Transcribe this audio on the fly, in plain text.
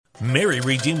Mary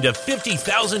redeemed a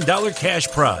 $50,000 cash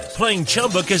prize playing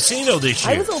Chumba Casino this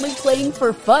year. I was only playing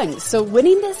for fun, so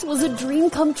winning this was a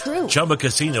dream come true. Chumba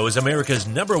Casino is America's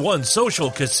 #1 social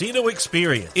casino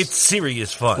experience. It's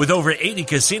serious fun. With over 80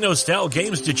 casino-style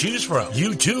games to choose from,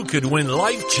 you too could win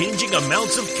life-changing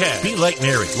amounts of cash. Be like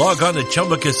Mary. Log on to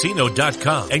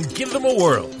ChumbaCasino.com and give them a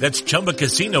whirl. That's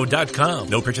ChumbaCasino.com.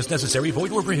 No purchase necessary.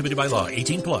 Void where prohibited by law.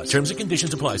 18+. Terms and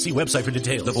conditions apply. See website for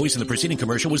details. The voice in the preceding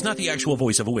commercial was not the actual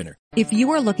voice of a winner. If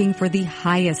you are looking for the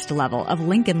highest level of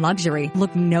Lincoln luxury,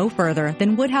 look no further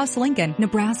than Woodhouse Lincoln,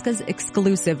 Nebraska's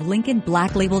exclusive Lincoln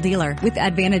Black Label dealer. With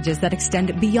advantages that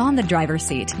extend beyond the driver's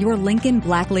seat, your Lincoln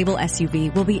Black Label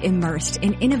SUV will be immersed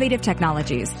in innovative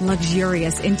technologies,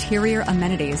 luxurious interior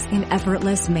amenities, and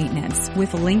effortless maintenance.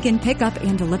 With Lincoln Pickup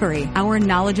and Delivery, our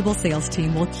knowledgeable sales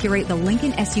team will curate the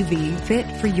Lincoln SUV fit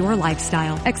for your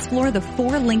lifestyle. Explore the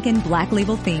 4 Lincoln Black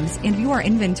Label themes and view our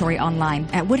inventory online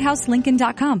at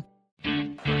woodhouselincoln.com.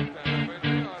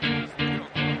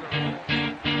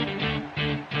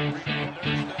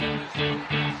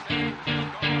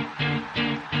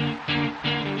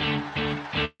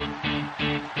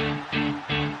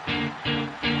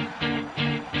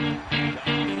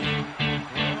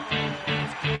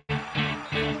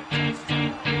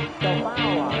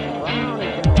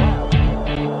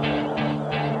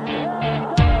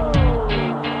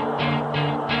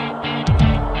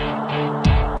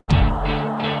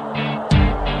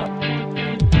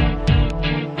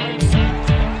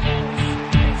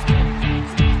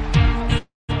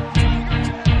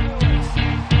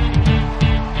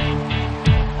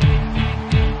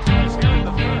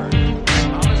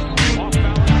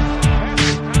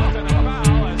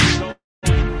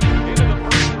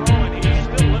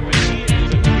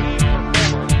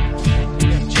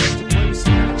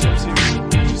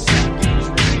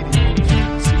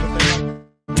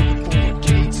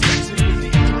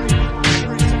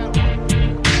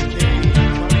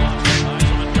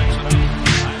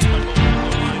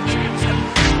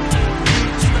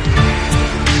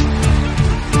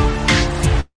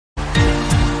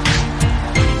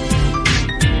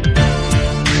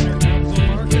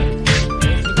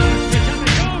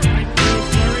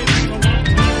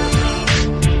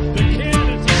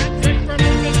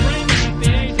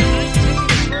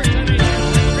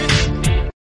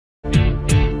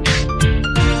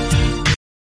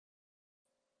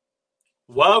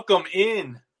 Welcome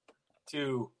in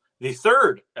to the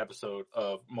 3rd episode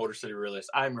of Motor City Realist.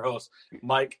 I'm your host,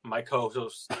 Mike. My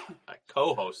co-host,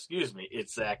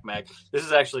 it's Zach Mack. This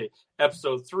is actually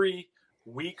episode 3,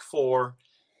 week 4.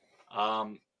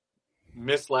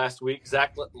 Missed last week.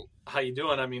 Zach, how you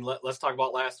doing? I mean, let's talk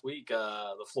about last week.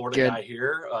 The Florida guy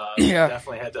here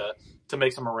definitely had to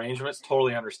make some arrangements.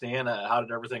 Totally understand. How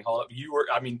did everything hold up?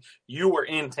 You were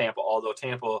in Tampa, although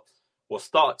Tampa was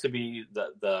thought to be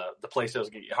the place that was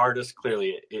going to get hardest.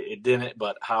 Clearly, it didn't.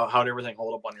 But how did everything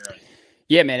hold up on your end?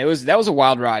 Yeah, man, that was a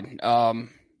wild ride.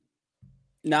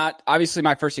 Not obviously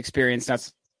my first experience.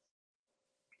 Not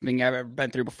something I've ever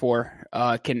been through before.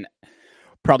 Can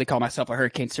probably call myself a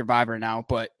hurricane survivor now,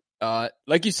 but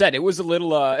like you said, it was a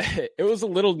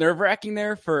little nerve wracking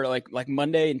there for like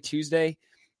Monday and Tuesday.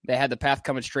 They had the path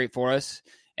coming straight for us,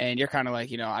 and you're kind of like,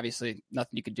 obviously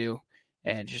nothing you could do,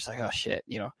 and just like, oh shit,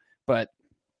 But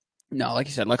no, like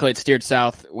you said, luckily it steered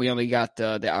south. We only got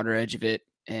the outer edge of it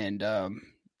and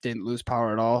didn't lose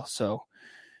power at all. So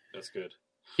that's good.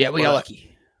 Yeah, we got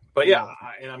lucky. But yeah,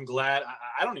 and I'm glad.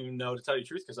 I don't even know, to tell you the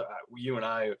truth, because you and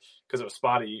I, because it was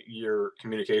spotty, your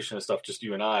communication and stuff, just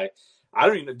you and I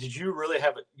don't even know. Did you really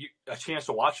have a chance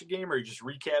to watch the game, or you just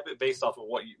recap it based off of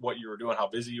what you were doing, how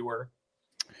busy you were?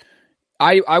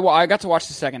 I got to watch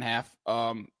the second half.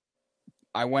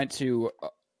 I went to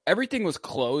everything was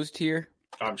closed here.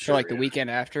 I'm sure, for the weekend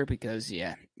after, because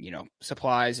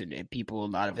supplies and people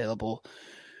not available.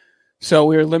 So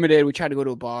we were limited. We tried to go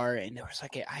to a bar, and there was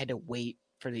I had to wait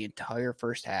for the entire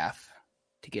first half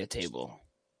to get a table,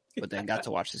 but then got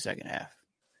to watch the second half,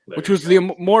 which was the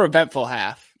more eventful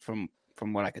half from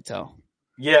what I could tell.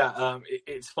 Yeah,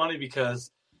 it's funny because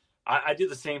I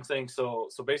did the same thing. So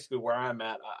basically where I'm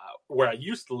at, where I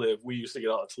used to live, we used to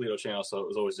get all the Toledo channel, so it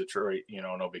was always Detroit,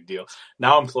 no big deal.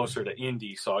 Now I'm closer to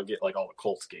Indy, so I get all the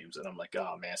Colts games, and I'm like,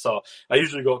 oh man. So I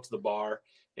usually go up to the bar,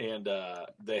 and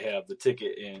they have the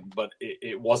ticket in, but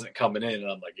it wasn't coming in, and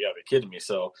I'm like, yeah, they're kidding me.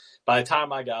 So by the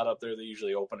time I got up there, they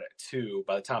usually open at 2.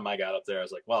 By the time I got up there, I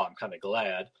was like, well, I'm kind of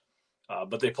glad.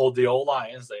 But they pulled the old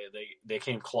Lions. They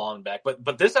came clawing back.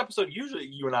 But this episode, usually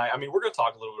you and I mean, we're going to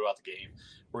talk a little bit about the game.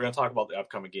 We're going to talk about the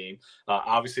upcoming game.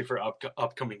 Obviously, for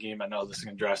upcoming game, I know this is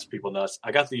going to drive some people nuts.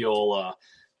 I got the old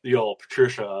the old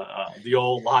Patricia, the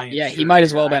old Lions. Yeah, he shirt. might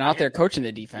as well have been out there coaching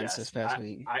the defense this past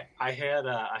week. I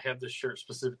have this shirt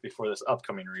specifically for this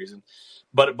upcoming reason,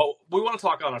 but we want to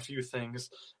talk on a few things.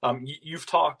 You've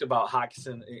talked about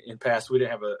Hockenson in past. We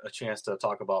didn't have a chance to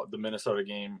talk about the Minnesota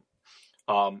game,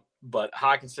 but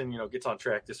Hockenson, gets on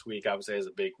track this week. Obviously, has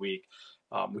a big week.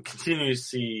 We continue to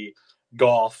see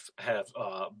Goff have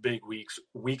big weeks,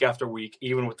 week after week,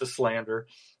 even with the slander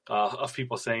of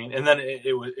people saying. And then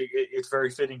it's very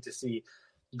fitting to see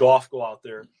Goff go out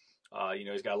there.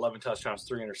 He's got 11 touchdowns,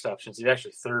 3 interceptions. He's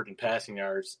actually third in passing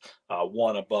yards,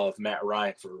 one above Matt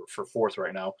Ryan for fourth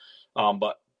right now.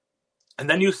 And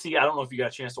then you see, I don't know if you got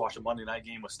a chance to watch the Monday night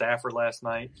game with Stafford last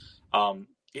night.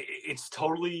 It's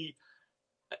totally.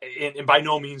 And by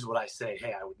no means would I say,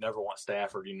 hey, I would never want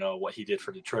Stafford, what he did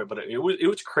for Detroit. But it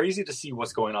was crazy to see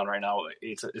what's going on right now.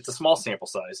 It's a small sample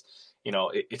size.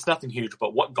 It's nothing huge.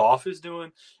 But what Goff is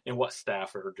doing and what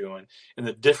Stafford are doing and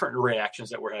the different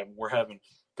reactions that we're having. We're having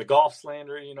the Goff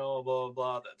slander, blah, blah,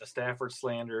 blah, the Stafford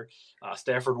slander.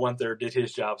 Stafford went there, did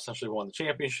his job, essentially won the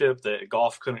championship. The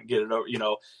Goff couldn't get it over,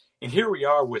 And here we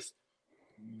are with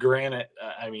granted,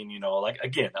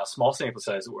 again, a small sample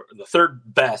size. We're the third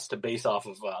best based off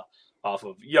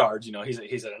of yards.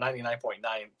 He's at a 99.9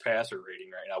 passer rating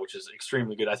right now, which is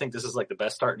extremely good. I think this is like the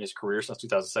best start in his career since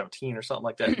 2017 or something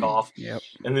like that. Goff. Yep.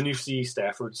 And then you see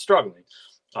Stafford struggling.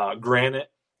 Granted,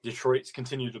 Detroit's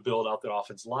continued to build out their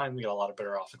offensive line. We got a lot of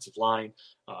better offensive line.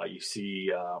 You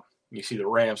see the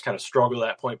Rams kind of struggle at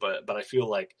that point, but I feel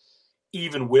like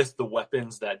even with the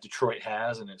weapons that Detroit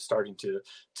has and is starting to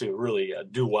really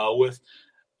do well with,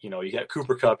 you got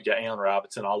Cooper Kupp, you got Allen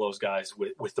Robinson, all those guys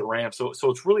with the Rams. So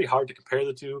it's really hard to compare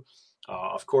the two.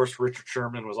 Of course, Richard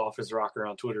Sherman was off his rocker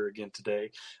on Twitter again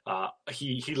today.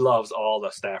 He loves all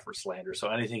the Stafford slander, so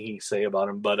anything he can say about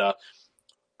him. But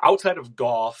outside of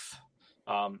Goff,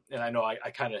 and I know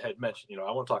I kind of had mentioned,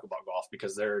 I want to talk about Goff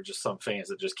because there are just some fans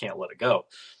that just can't let it go.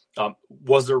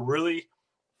 Was there really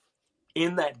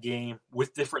in that game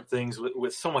with different things,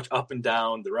 with so much up and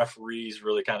down, the referees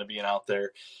really kind of being out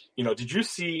there, did you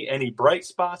see any bright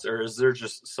spots, or is there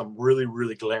just some really,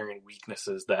 really glaring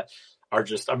weaknesses that are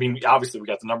just, obviously we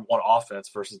got the number one offense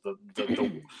versus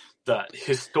the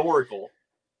historical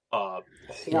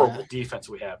horrible defense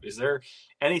we have. Is there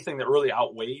anything that really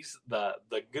outweighs the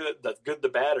good, the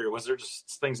bad, or was there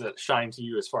just things that shine to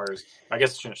you as far as, I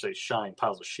guess I shouldn't say shine,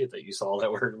 piles of shit that you saw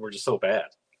that were just so bad?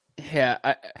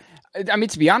 Yeah,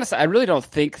 to be honest, I really don't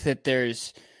think that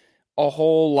there's a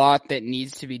whole lot that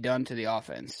needs to be done to the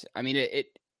offense. It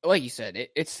like you said,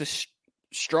 it's the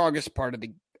strongest part of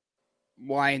the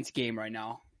Lions game right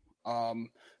now.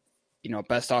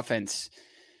 Best offense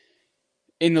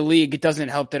in the league. It doesn't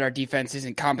help that our defense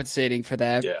isn't compensating for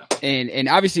that. Yeah. And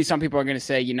obviously some people are going to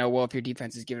say, well, if your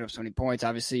defense is giving up so many points,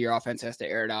 obviously your offense has to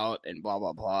air it out and blah,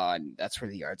 blah, blah. And that's where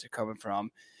the yards are coming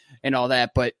from and all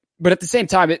that. But at the same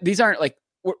time, these aren't like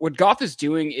what Goff is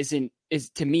doing is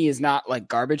to me is not like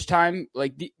garbage time.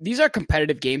 Like these are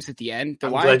competitive games at the end.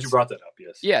 I'm glad you brought that up.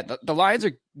 Yes. Yeah. The Lions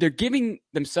they're giving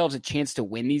themselves a chance to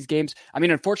win these games.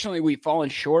 Unfortunately we've fallen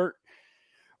short,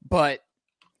 but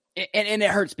and it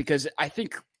hurts because I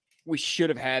think we should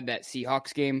have had that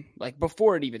Seahawks game like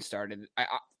before it even started.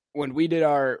 When we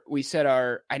said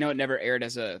I know it never aired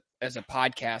as a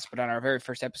podcast, but on our very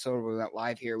first episode we went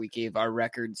live here, we gave our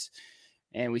records.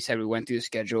 And we said we went through the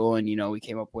schedule and, we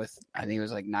came up with, I think it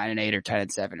was like 9-8 or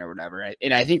 10-7 or whatever. Right?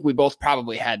 And I think we both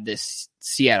probably had this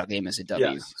Seattle game as a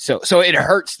W. Yes. So it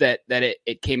hurts that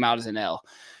it came out as an L.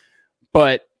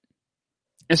 But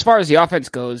as far as the offense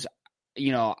goes,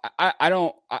 I'm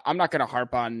not going to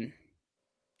harp on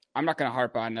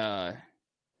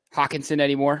Hockenson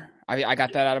anymore. I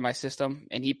got that out of my system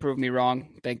and he proved me wrong.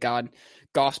 Thank God.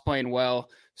 Goff's playing well.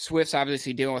 Swift's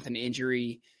obviously dealing with an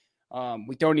injury.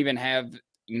 We don't even have,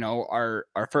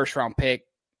 our first round pick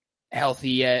healthy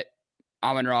yet.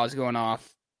 Amon-Ra is going off.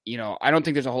 I don't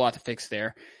think there's a whole lot to fix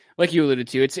there. Like you alluded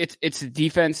to, it's the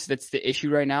defense that's the issue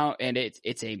right now, and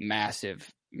it's a massive,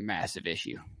 massive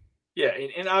issue. Yeah,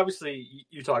 and obviously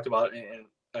you talked about it, and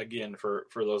again, for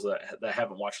those that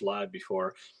haven't watched live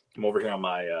before, I'm over here on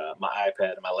my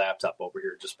iPad and my laptop over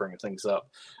here just bringing things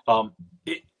up.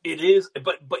 It is,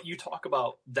 but you talk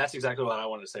about, that's exactly what I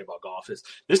wanted to say about Goff is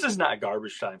this is not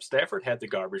garbage time. Stafford had the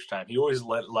garbage time. He always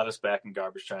let us back in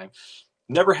garbage time.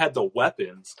 Never had the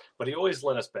weapons, but he always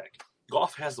let us back.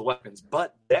 Goff has the weapons,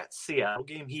 but that Seattle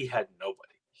game, he had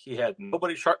nobody. He had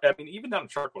nobody. Even down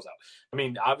to Chark was out.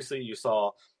 Obviously you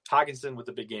saw Hockenson with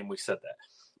the big game. We said that,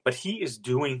 but he is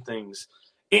doing things.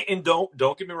 And don't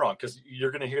get me wrong, because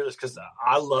you're going to hear this, because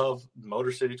I love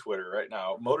Motor City Twitter right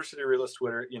now. Motor City Realist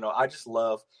Twitter, I just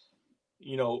love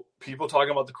people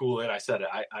talking about the Kool-Aid. I said it.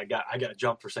 I got to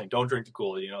jump for saying don't drink the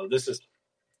Kool-Aid. This is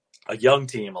a young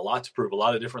team, a lot to prove, a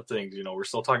lot of different things. We're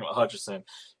still talking about Hutchinson.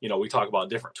 We talk about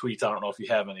different tweets. I don't know if you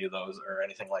have any of those or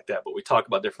anything like that, but we talk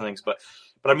about different things. But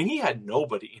I mean, he had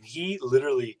nobody, and he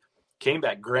literally came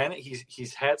back. Granted,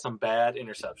 he's had some bad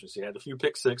interceptions. He had a few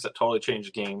pick six that totally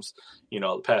changed games.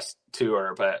 The past two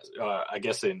or I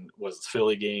guess was the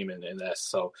Philly game and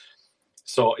that's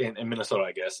so in Minnesota,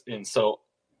 I guess. And so,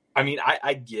 I mean,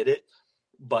 I get it,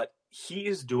 but he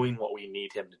is doing what we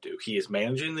need him to do. He is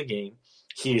managing the game.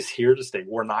 He is here to stay.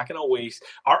 We're not going to waste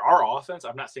our offense.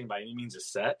 I'm not saying by any means is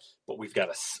set, but we've got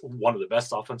one of the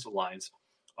best offensive lines.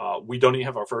 We don't even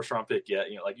have our first round pick yet.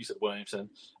 Like you said,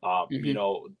 Williamson.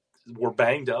 We're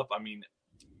banged up. I mean,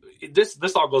 this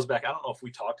all goes back. I don't know if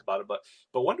we talked about it, but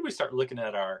when do we start looking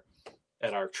at our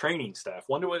training staff?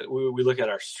 When do we look at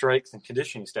our strength and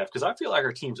conditioning staff? Because I feel like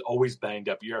our team's always banged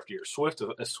up year after year. Swift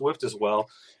as well.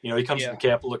 He comes to the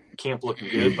camp looking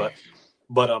good,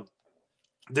 but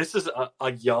this is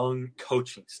a young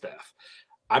coaching staff.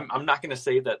 I'm not going to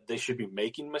say that they should be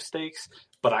making mistakes,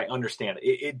 but I understand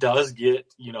it does get,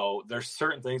 there's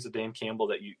certain things with Dan Campbell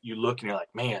that you look and you're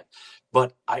like, man,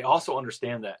 but I also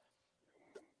understand that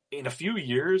in a few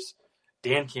years,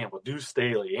 Dan Campbell, Deuce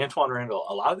Staley, Antoine Randall,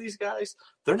 a lot of these guys,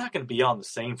 they're not going to be on the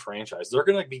same franchise. They're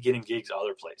going to be getting gigs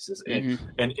other places.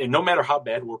 And no matter how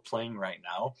bad we're playing right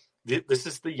now, this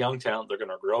is the young talent. They're going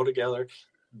to grow together.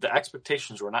 The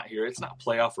expectations were not here. It's not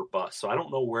playoff or bust. So I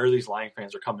don't know where these Lion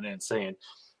fans are coming in and saying,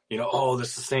 this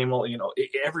is the same old,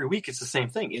 every week it's the same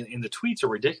thing. And the tweets are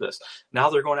ridiculous. Now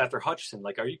they're going after Hutchinson.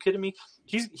 Like, are you kidding me?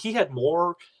 He had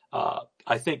more,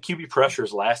 I think, QB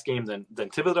pressures last game than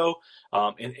Thibodeau,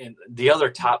 and the other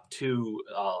top two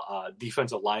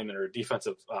defensive linemen or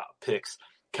defensive picks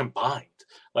combined.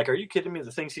 Like, are you kidding me? The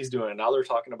things he's doing. And now they're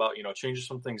talking about, changing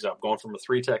some things up, going from a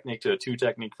 3 technique to a 2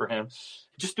 technique for him,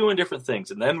 just doing different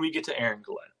things. And then we get to Aaron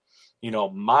Glenn.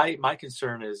 My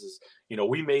concern is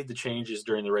we made the changes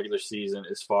during the regular season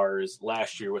as far as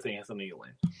last year with Anthony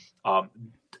Lynn.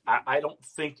 I don't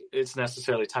think it's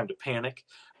necessarily time to panic,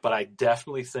 but I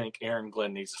definitely think Aaron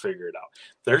Glenn needs to figure it out.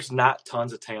 There's not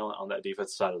tons of talent on that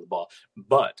defensive side of the ball,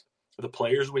 but the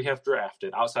players we have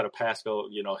drafted outside of Pascal,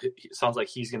 it sounds like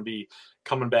he's going to be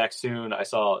coming back soon. I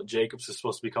saw Jacobs is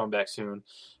supposed to be coming back soon.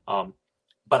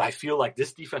 But I feel like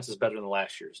this defense is better than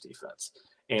last year's defense.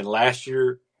 And last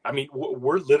year, I mean,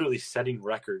 we're literally setting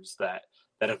records that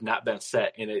have not been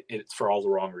set, and it's for all the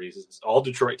wrong reasons. All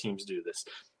Detroit teams do this.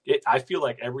 I feel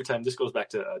like every time this goes back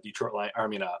to Detroit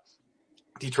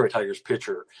Tigers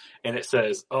pitcher, and it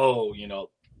says,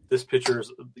 this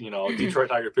pitcher's, Detroit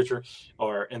Tiger pitcher,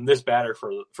 and this batter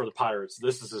for the Pirates,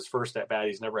 this is his first at bat.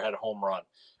 He's never had a home run,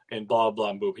 and blah blah,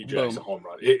 and boom, he jacks a home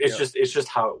run. It's just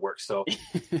how it works. So.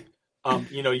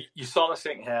 You saw the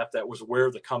second half. That was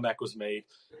where the comeback was made.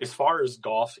 As far as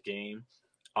Goff's game,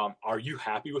 are you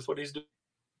happy with what he's doing?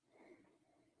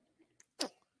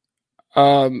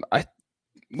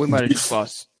 We might have just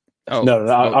lost. Oh no!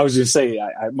 I was just saying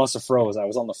I must have froze. I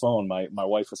was on the phone. My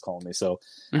wife was calling me. So,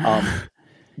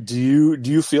 do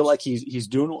you feel like he's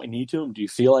doing what we need to him? Do you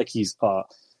feel like he's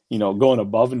going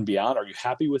above and beyond? Are you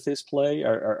happy with his play?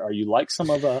 Are you like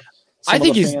some of the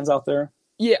fans out there?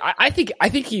 Yeah, I think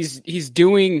he's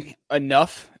doing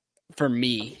enough for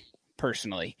me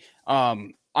personally.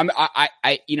 I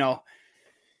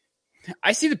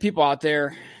see the people out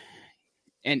there,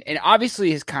 and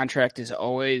obviously his contract is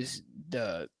always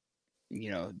the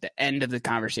end of the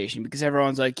conversation because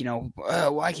everyone's like,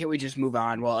 why can't we just move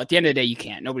on? Well, at the end of the day, you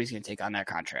can't. Nobody's going to take on that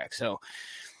contract. So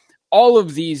all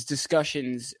of these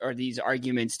discussions or these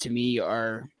arguments to me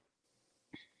are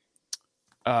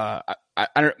I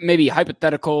don't, maybe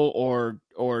hypothetical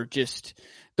or just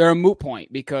they're a moot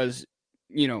point because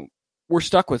we're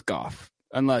stuck with Goff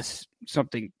unless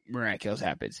something miraculous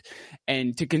happens.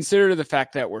 And to consider the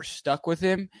fact that we're stuck with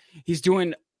him, he's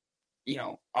doing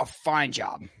a fine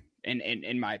job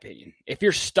in my opinion. If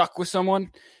you're stuck with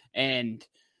someone and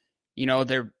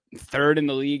they're third in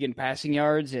the league in passing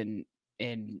yards and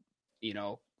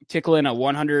tickling a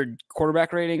 100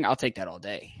 quarterback rating, I'll take that all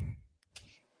day.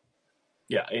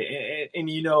 Yeah, and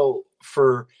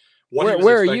for what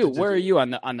where are you? Where are you on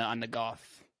the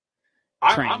Goff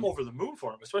train? I'm over the moon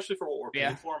for him, especially for what we're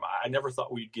paying for him. I never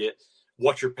thought we'd get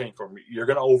what you're paying for him. You're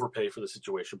going to overpay for the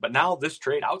situation, but now this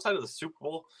trade outside of the Super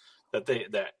Bowl that they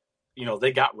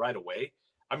got right away.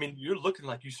 I mean, you're looking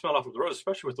like you smell off of the road,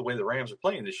 especially with the way the Rams are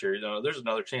playing this year. There's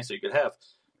another chance that you could have.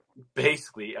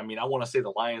 Basically, I mean, I want to say the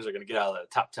Lions are going to get out of the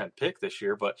top 10 pick this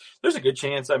year, but there's a good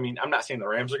chance. I mean, I'm not saying the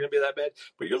Rams are going to be that bad,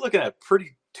 but you're looking at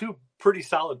two pretty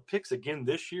solid picks again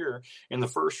this year in the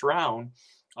first round.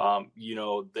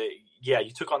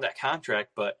 You took on that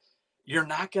contract, but you're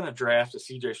not going to draft a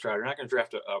CJ Stroud. You're not going to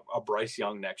draft a Bryce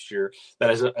Young next year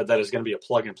that is going to be a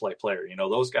plug and play player.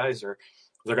 Those guys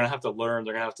they're going to have to learn.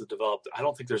 They're going to have to develop. I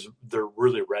don't think they're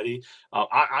really ready.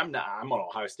 I'm an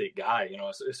Ohio State guy.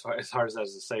 As hard as that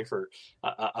is to say for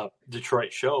a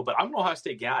Detroit show, but I'm an Ohio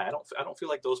State guy. I don't feel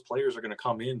like those players are going to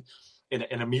come in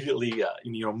and immediately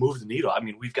move the needle. I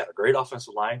mean, we've got a great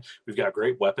offensive line. We've got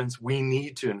great weapons. We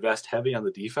need to invest heavy on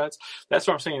the defense. That's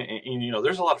what I'm saying. And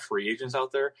there's a lot of free agents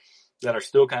out there that are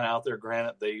still kind of out there.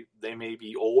 Granted, they may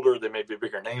be older, they may be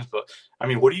bigger names, but I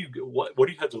mean, what do you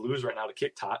have to lose right now to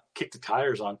kick the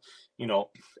tires on?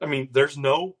 I mean, there's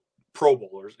no Pro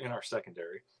Bowlers in our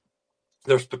secondary.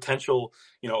 There's potential.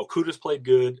 Okudah's played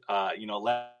good.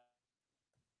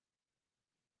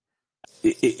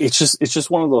 It's just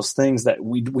one of those things that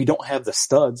we don't have the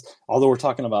studs. Although we're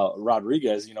talking about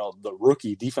Rodriguez, the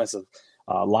rookie defensive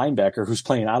linebacker who's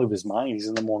playing out of his mind. He's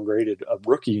the number one graded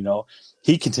rookie.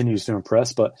 He continues to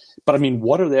impress. But I mean,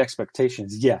 what are the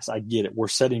expectations? Yes, I get it. We're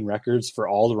setting records for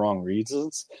all the wrong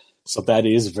reasons. So that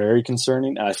is very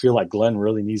concerning. And I feel like Glenn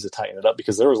really needs to tighten it up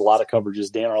because there was a lot of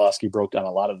coverages. Dan Orlovsky broke down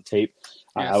a lot of the tape.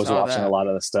 I was watching a lot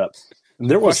of the stuff. And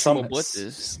there was some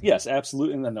blitzes. Yes,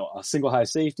 absolutely. And then a single high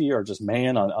safety or just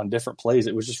man on different plays.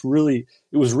 It was really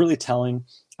telling.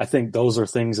 I think those are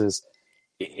things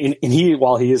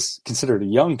while he is considered a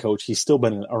young coach, he's still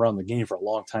been around the game for a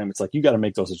long time. It's like, you got to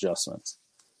make those adjustments.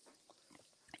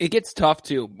 It gets tough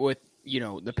too with,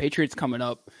 the Patriots coming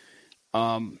up.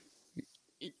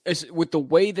 With the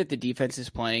way that the defense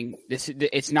is playing,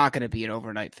 it's not going to be an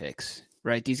overnight fix,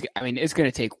 right? It's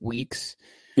going to take weeks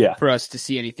for us to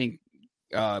see anything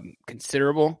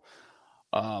considerable.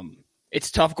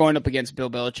 It's tough going up against Bill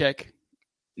Belichick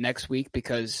next week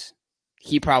because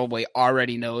he probably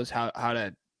already knows how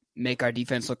to make our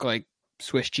defense look like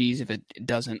Swiss cheese if it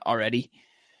doesn't already.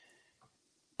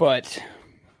 But,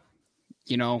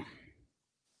 And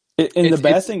the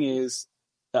bad thing is,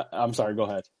 I'm sorry, go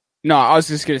ahead. No, I was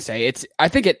just going to say I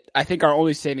think our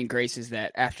only saving grace is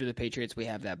that after the Patriots, we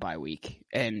have that bye week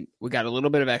and we got a little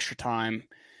bit of extra time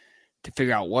to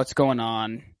figure out what's going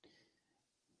on.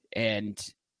 And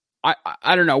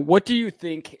I don't know. What do you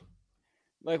think?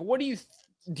 Like, what do you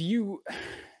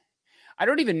I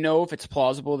don't even know if it's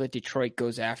plausible that Detroit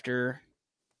goes after,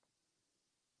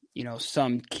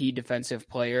 some key defensive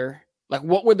player. Like,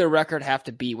 what would their record have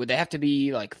to be? Would they have to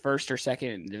be like first or second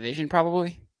in the division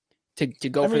probably to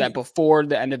go for that before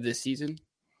the end of this season?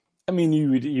 I mean,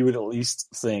 you would at least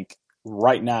think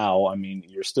right now. I mean,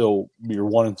 you're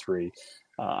 1-3.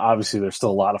 Obviously, there's still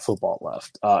a lot of football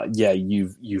left.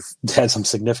 You've had some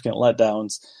significant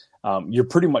letdowns. You're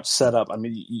pretty much set up. I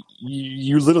mean,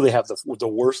 you literally have the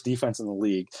worst defense in the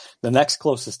league. The next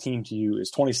closest team to you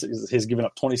is 26. Has given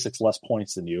up 26 less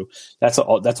points than you. That's a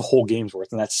whole game's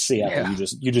worth, and that's Seattle. Yeah.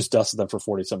 You just dusted them for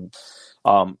 47.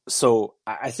 So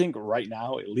I think right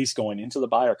now, at least going into the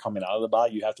bye or coming out of the bye,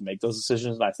 you have to make those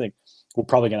decisions. And I think we're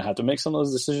probably going to have to make some of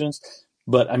those decisions.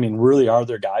 But I mean, really, are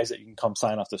there guys that you can come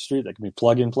sign off the street that can be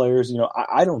plug-in players?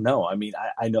 I don't know. I mean,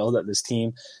 I know that this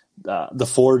team, the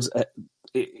Fords,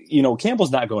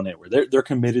 Campbell's not going anywhere. They're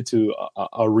committed to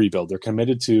a rebuild. They're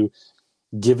committed to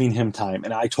giving him time,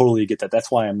 and I totally get that.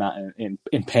 That's why I'm not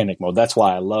in panic mode. That's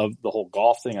why I love the whole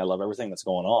golf thing. I love everything that's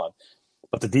going on.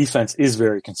 But the defense is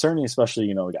very concerning, especially,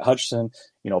 we got Hutchinson,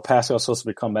 Pascal's supposed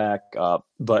to come back.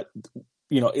 But,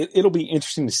 it'll be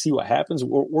interesting to see what happens.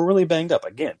 We're really banged up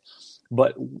again.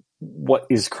 But what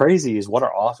is crazy is what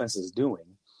our offense is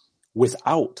doing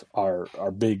without our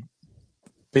big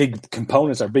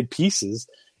components, our big pieces,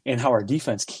 and how our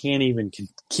defense can't even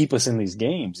keep us in these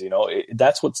games.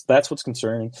 That's what's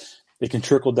concerning. It can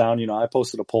trickle down. I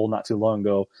posted a poll not too long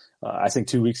ago, I think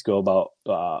 2 weeks ago, about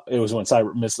it was when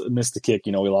Cyber missed the kick.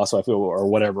 We lost, or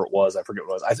whatever it was. I forget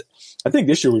what it was. I think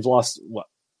this year we've lost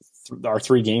our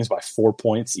 3 games by 4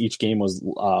 points. Each game was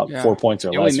 4 points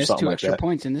or less. We missed 2 extra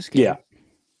points in this game.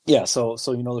 Yeah. So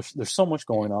there's so much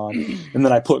going on, and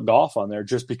then I put golf on there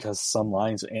just because some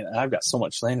lines, and I've got so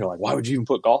much slander. Like, why would you even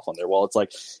put golf on there? Well, it's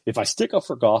like if I stick up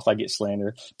for golf, I get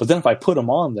slander. But then if I put them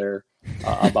on there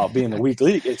about being the weak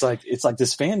league, it's like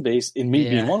this fan base, and me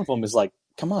being one of them, is like,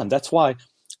 come on. That's why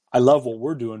I love what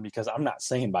we're doing, because I'm not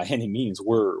saying by any means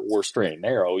we're straight and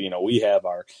narrow. We have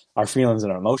our feelings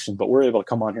and our emotions, but we're able to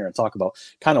come on here and talk about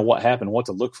kind of what happened, what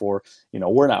to look for.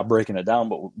 We're not breaking it down,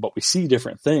 but we see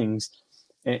different things.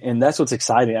 And that's what's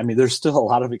exciting. I mean, there's still a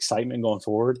lot of excitement going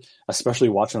forward, especially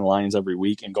watching the Lions every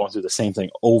week and going through the same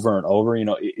thing over and over.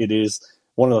 It is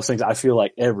one of those things I feel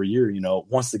like every year,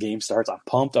 once the game starts, I'm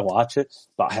pumped. I watch it.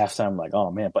 About halftime, I'm like, oh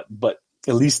man, but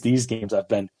at least these games I've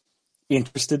been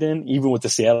interested in, even with the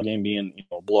Seattle game being, you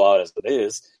know, a blowout as it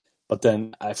is. But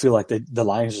then I feel like the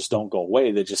lines just don't go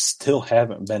away. They just still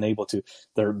haven't been able to.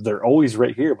 They're always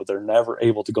right here, but they're never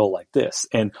able to go like this.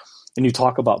 And you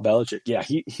talk about Belichick. Yeah,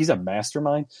 he's a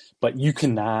mastermind, but you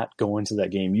cannot go into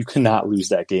that game. You cannot lose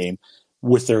that game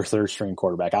with their third string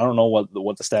quarterback. I don't know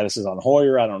what the status is on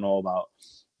Hoyer. I don't know about,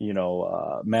 you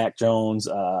know, Mac Jones.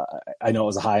 I know it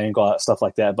was a high ankle, stuff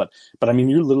like that. But I mean,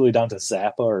 you're literally down to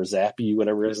Zappa or Zappy,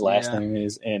 whatever his last name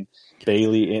is, and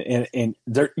Bailey, and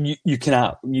there you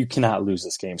cannot lose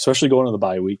this game, especially going into the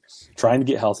bye week, trying to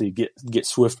get healthy, get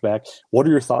Swift back. What are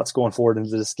your thoughts going forward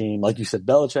into this game? Like you said,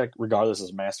 Belichick, regardless,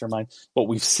 is a mastermind, but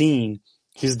we've seen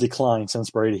his decline since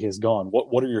Brady has gone.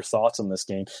 What are your thoughts on this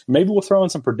game? Maybe we'll throw in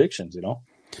some predictions, you know?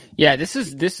 Yeah, this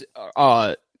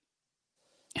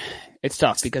it's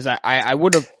tough because I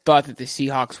would have thought that the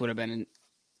Seahawks would have been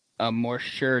a more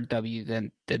sure W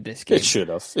than this game. It should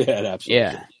have. Yeah, it absolutely.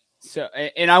 Yeah. So,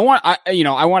 and I want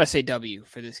to say W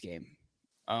for this game.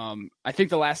 I think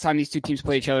the last time these two teams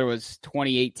played each other was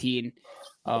 2018.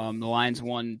 The Lions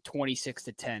won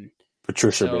 26-10.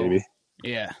 Patricia, baby.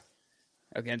 Yeah.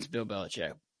 Against Bill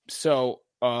Belichick. So,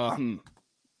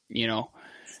 you know,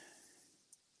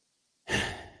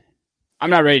 I'm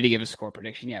not ready to give a score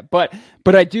prediction yet, but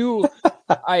I do.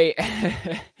 I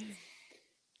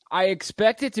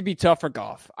expect it to be tough for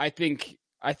Goff. I think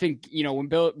you know when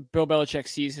Bill Belichick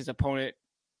sees his opponent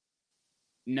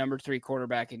number 3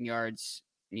 quarterback in yards,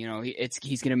 you know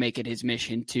he's going to make it his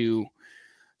mission to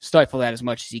stifle that as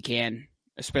much as he can,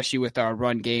 especially with our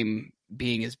run game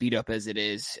being as beat up as it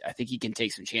is. I think he can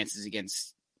take some chances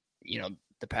against, you know,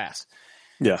 the pass.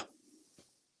 Yeah,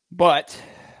 but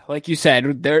like you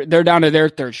said, they're down to their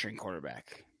third string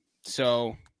quarterback.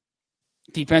 So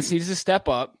defense needs to step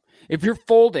up. If you're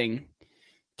folding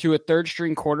to a third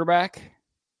string quarterback,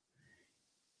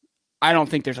 I don't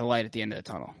think there's a light at the end of the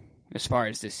tunnel as far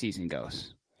as this season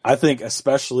goes. I think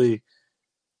especially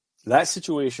that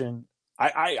situation,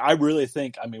 I really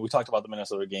think, I mean, we talked about the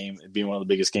Minnesota game being one of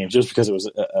the biggest games just because it was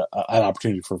an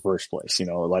opportunity for first place, you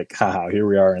know, like, haha, here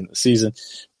we are in the season.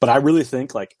 But I really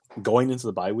think, like, going into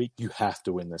the bye week, you have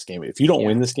to win this game. If you don't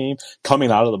win this game,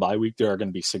 coming out of the bye week, there are going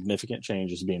to be significant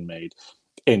changes being made.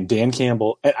 And Dan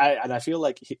Campbell, and I feel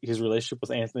like his relationship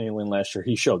with Anthony Lynn last year,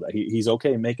 he showed that he's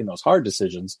okay making those hard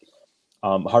decisions,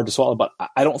 hard to swallow. But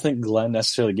I don't think Glenn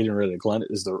necessarily getting rid of Glenn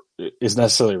is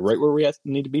necessarily right where we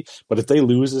need to be. But if they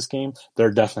lose this game,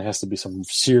 there definitely has to be some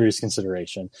serious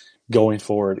consideration going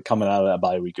forward, coming out of that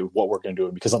bye week of what we're going to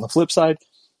do. Because on the flip side,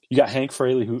 you got Hank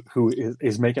Fraley, who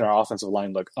is making our offensive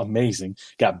line look amazing.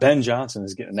 Got Ben Johnson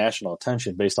is getting national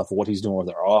attention based off of what he's doing with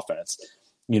our offense.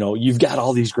 You know, you've got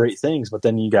all these great things, but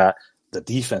then you got the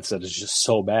defense that is just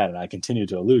so bad. And I continue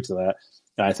to allude to that.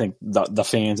 And I think the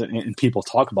fans and people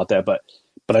talk about that. But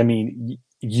I mean,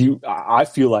 I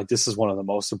feel like this is one of the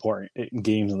most important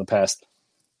games in the past,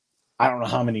 I don't know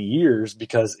how many years,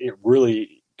 because it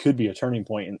really could be a turning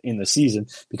point in the season,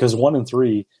 because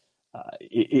 1-3,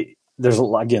 there's a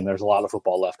lot of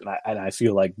football left. And I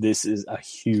feel like this is a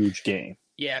huge game.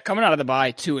 Yeah, coming out of the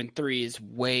bye 2-3 is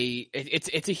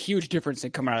it's a huge difference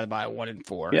than coming out of the bye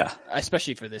 1-4. Yeah,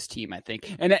 especially for this team, I think.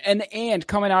 And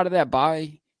coming out of that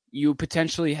bye, you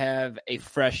potentially have a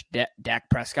fresh Dak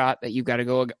Prescott that you've got to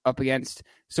go up against.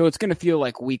 So it's going to feel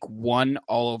like week 1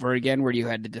 all over again, where you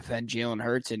had to defend Jalen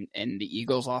Hurts and the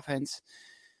Eagles offense.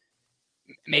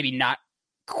 Maybe not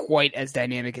quite as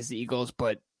dynamic as the Eagles,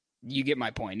 but you get my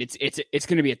point. It's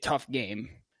going to be a tough game.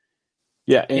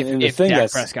 Yeah, and if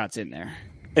Dak Prescott's in there.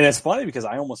 And it's funny because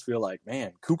I almost feel like,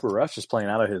 man, Cooper Rush is playing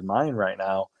out of his mind right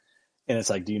now. And it's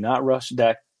like, do you not rush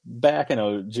Dak back? I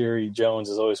know Jerry Jones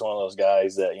is always one of those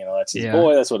guys that, you know, that's his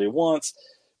boy, that's what he wants.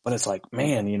 But it's like,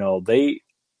 man, you know,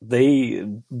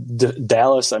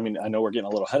 Dallas, I mean, I know we're getting a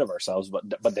little ahead of ourselves,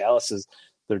 but Dallas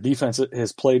their defense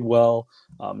has played well,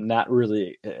 not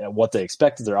really what they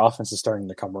expected. Their offense is starting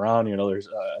to come around. You know, there's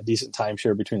a decent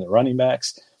timeshare between the running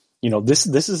backs. You know, this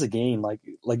is a game, like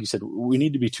you said, we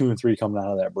need to be 2-3 coming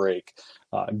out of that break.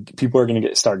 People are going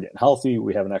to start getting healthy.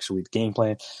 We have an extra week game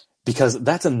plan, because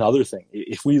that's another thing.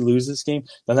 If we lose this game,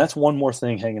 then that's one more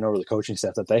thing hanging over the coaching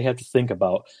staff that they have to think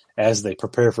about as they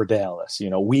prepare for Dallas.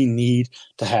 You know, we need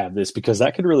to have this, because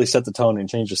that could really set the tone and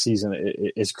change the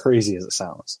season, as crazy as it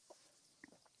sounds.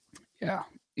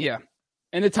 Yeah.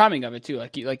 And the timing of it too,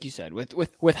 like you said,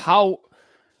 with how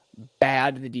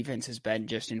bad the defense has been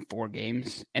just in 4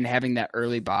 games, and having that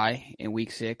early bye in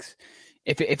week 6,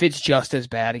 if it's just as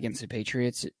bad against the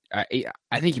Patriots, I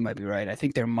think you might be right. I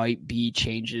think there might be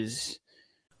changes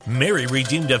Mary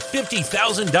redeemed a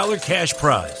 $50,000 cash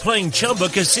prize playing Chumba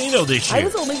Casino this year. I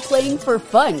was only playing for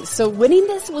fun, so winning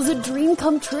this was a dream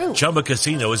come true. Chumba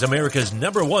Casino is America's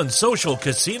 #1 social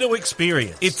casino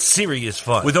experience. It's serious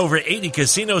fun. With over 80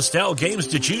 casino-style games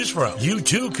to choose from, you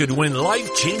too could win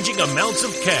life-changing amounts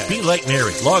of cash. Be like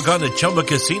Mary. Log on to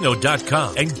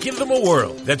ChumbaCasino.com and give them a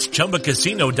whirl. That's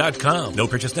ChumbaCasino.com. No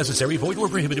purchase necessary. Void where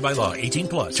prohibited by law.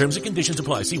 18+. Terms and conditions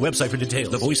apply. See website for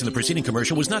details. The voice in the preceding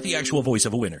commercial was not the actual voice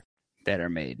of a winner. That are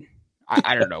made.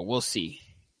 I don't know. We'll see.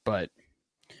 But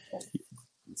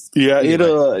yeah,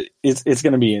 it's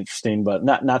going to be interesting, but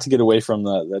not to get away from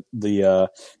the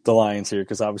Lions here,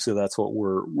 because obviously that's what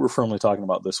we're firmly talking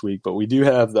about this week. But we do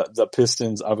have the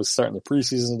Pistons. I was starting the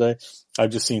preseason today.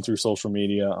 I've just seen through social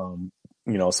media.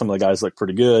 Some of the guys look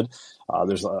pretty good.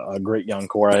 There's a great young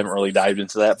core. I haven't really dived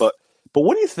into that, but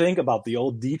what do you think about the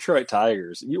old Detroit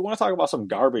Tigers? You want to talk about some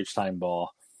garbage time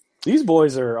ball? These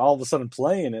boys are all of a sudden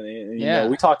playing, and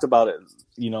we talked about it.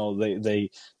 They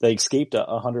escaped a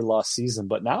 100-loss season,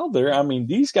 but now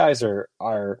these guys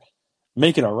are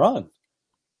making a run.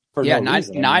 For no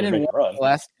reason. 9-1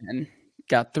 last 10,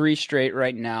 got 3 straight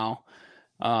right now.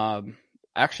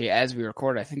 Actually, as we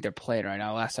record, I think they're playing right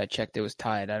now. Last I checked, it was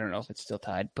tied. I don't know if it's still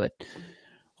tied, but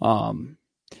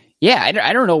yeah,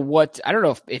 I don't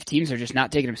know if teams are just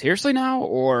not taking them seriously now,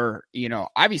 or,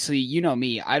 obviously,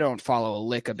 me, I don't follow a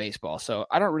lick of baseball, so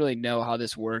I don't really know how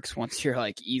this works once you're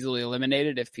easily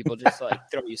eliminated, if people just throw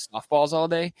you softballs all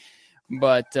day.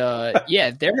 But yeah,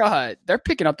 they're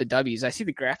picking up the W's. I see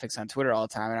the graphics on Twitter all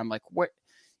the time, and I'm like, what,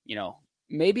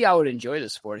 maybe I would enjoy the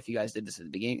sport if you guys did this at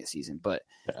the beginning of the season, but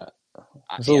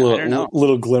there's a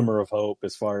little glimmer of hope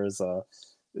as far as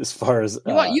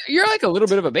you're a little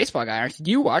bit of a baseball guy, aren't you?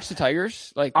 Do you watch the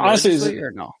Tigers honestly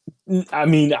or no? I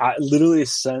mean, literally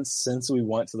since we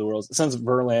went to the World, since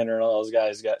Verlander and all those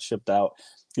guys got shipped out,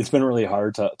 it's been really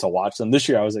hard to watch them. This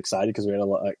year I was excited because we had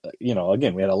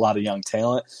we had a lot of young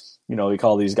talent. We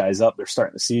call these guys up, they're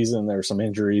starting the season, there were some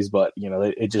injuries, but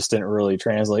it just didn't really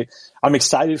translate. I'm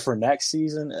excited for next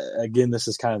season. Again, this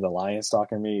is kind of the Lions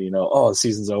talking to me, the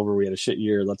season's over, we had a shit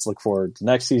year, let's look forward to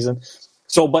next season.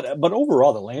 So, but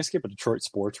overall, the landscape of Detroit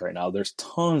sports right now, there's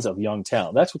tons of young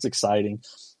talent. That's what's exciting.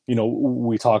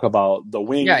 We talk about the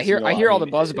Wings. Yeah, I hear all the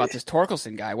buzz about this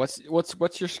Torkelson guy.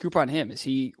 What's your scoop on him?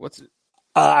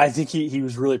 I think he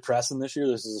was really pressing this year.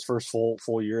 This is his first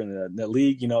full year in the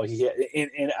league. And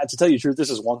to tell you the truth, this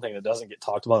is one thing that doesn't get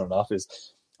talked about enough is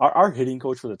our hitting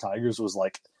coach for the Tigers was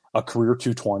a career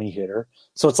 220 hitter.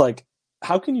 So it's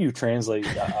how can you translate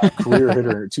a career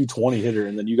hitter, 220 hitter,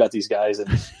 and then you got these guys and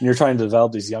you're trying to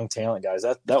develop these young talent guys?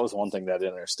 That was one thing that I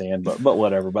didn't understand, but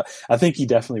whatever. But I think he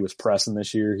definitely was pressing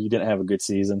this year. He didn't have a good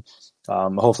season.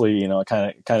 Hopefully,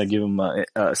 kind of give him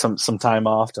some time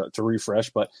off to refresh.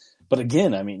 But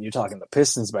again, I mean, you're talking the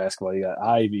Pistons basketball. You got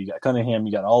Ivy, you got Cunningham,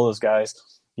 you got all those guys.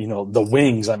 The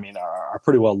Wings, I mean, are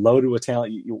pretty well loaded with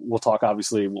talent. We'll talk,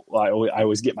 obviously, I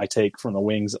always get my take from the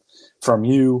Wings from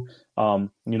you.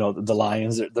 The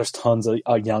Lions, there's tons of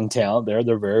young talent there.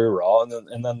 They're very raw.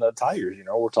 And then the Tigers,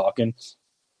 we're talking,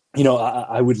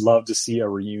 I would love to see a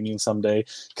reunion someday,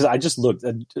 because I just looked,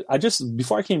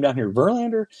 before I came down here,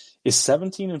 Verlander is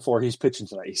 17-4. He's pitching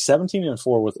tonight. He's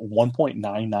 17-4 with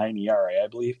 1.99 ERA, I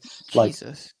believe.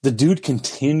 Jesus. The dude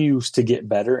continues to get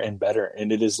better and better.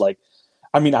 And it is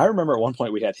I remember at one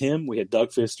point we had him, we had Doug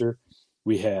Fister,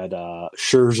 we had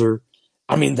Scherzer.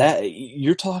 I mean, that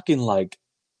you're talking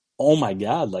oh my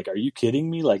God, are you kidding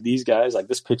me? These guys,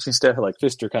 this pitching staff,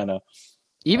 Fister kind of.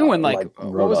 Even when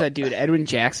what was that dude, Edwin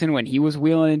Jackson, when he was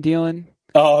wheeling and dealing?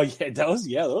 Oh yeah, those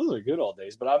are good old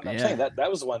days. But I'm saying that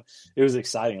was one. It was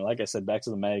exciting. Like I said, back to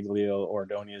the Maglio,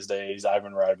 Ordonez days,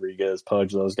 Ivan Rodriguez,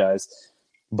 Pudge, those guys.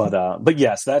 But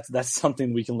yes, that's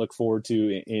something we can look forward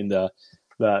to in the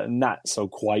not so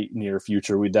quite near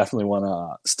future. We definitely want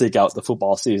to stake out the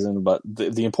football season, but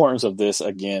the importance of this,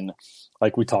 again,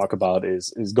 like we talk about,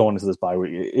 is going into this bye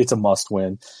week. It's a must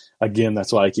win. Again,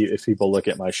 that's why if people look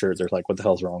at my shirt, they're like, what the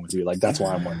hell's wrong with you? That's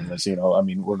why I'm winning this,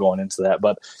 we're going into that.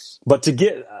 But to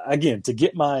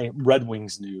get my Red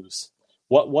Wings news,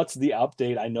 what's the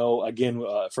update? I know, again,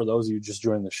 for those of you just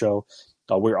joining the show,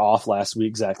 we were off last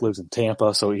week. Zach lives in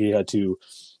Tampa, so he had to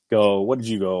go. What did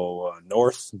you go?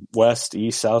 North, west,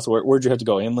 east, south? Where'd you have to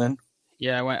go? Inland?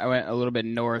 Yeah, I went a little bit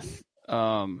north,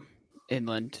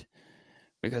 inland,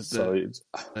 because the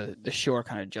shore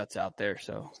kind of juts out there.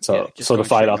 So to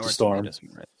fight off the storm.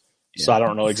 Right. Yeah. So I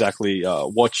don't know exactly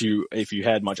if you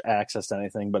had much access to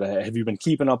anything, but have you been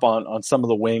keeping up on some of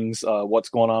the Wings? What's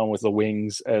going on with the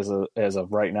Wings as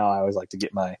of right now? I always like to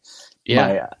get my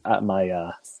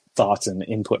thoughts and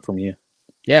input from you.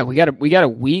 Yeah, we got a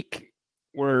week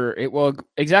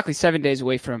exactly 7 days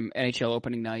away from NHL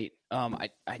opening night.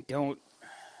 I don't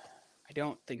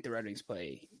think the Red Wings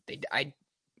play. I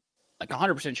like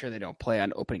 100% sure they don't play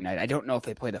on opening night. I don't know if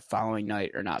they play the following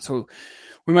night or not. So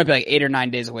we might be like 8 or 9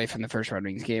 days away from the first Red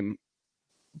Wings game.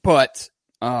 But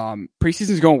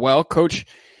preseason's going well. Coach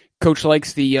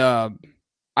likes the. I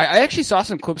actually saw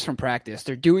some clips from practice.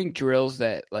 They're doing drills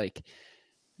that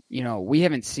we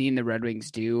haven't seen the Red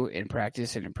Wings do in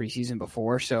practice and in preseason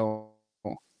before. So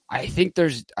I think we're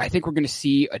going to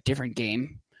see a different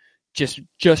game, just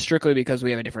strictly because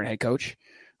we have a different head coach.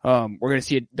 We're going to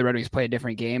see the Red Wings play a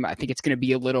different game. I think it's going to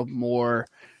be a little more,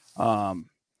 I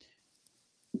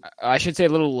should say, a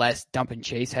little less dump and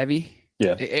chase heavy.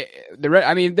 Yeah.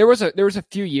 There was a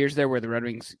few years there where the Red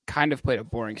Wings kind of played a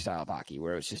boring style of hockey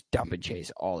where it was just dump and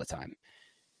chase all the time.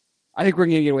 I think we're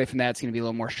going to get away from that. It's going to be a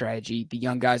little more strategy. The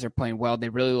young guys are playing well. They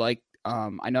really like.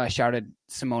 I know I shouted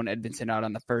Simone Edvinsson out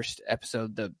on the first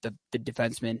episode, the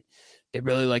defenseman. They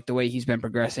really like the way he's been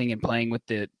progressing and playing with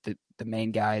the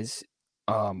main guys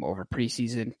over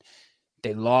preseason.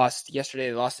 They lost yesterday.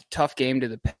 They lost a tough game to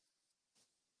the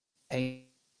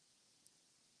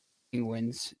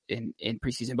Penguins in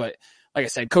preseason, but like I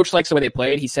said, coach likes the way they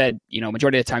played. He said,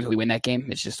 majority of the times we win that game,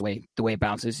 it's just the way it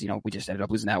bounces. We just ended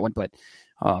up losing that one, but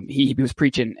he was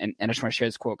preaching, and I just want to share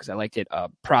this quote because I liked it.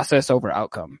 Process over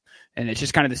outcome, and it's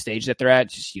just kind of the stage that they're at.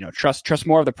 Just trust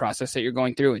more of the process that you're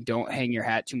going through, and don't hang your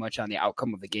hat too much on the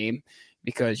outcome of the game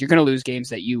because you're going to lose games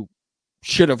that you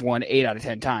should have won 8 out of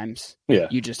 10 times. Yeah,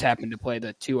 you just happened to play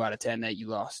the 2 out of 10 that you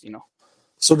lost.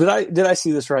 So did I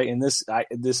see this right? And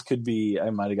this could be, I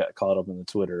might have got caught up in the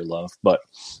Twitter love, but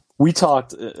we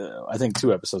talked, I think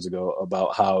 2 episodes ago,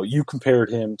 about how you compared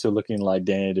him to looking like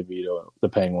Danny DeVito, the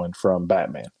Penguin from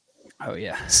Batman. Oh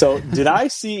yeah. So did I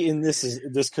see in this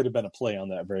could have been a play on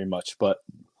that very much, but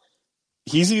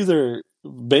he's either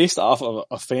based off of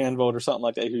a fan vote or something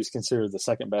like that. He was considered the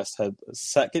second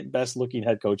best looking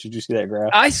head coach. Did you see that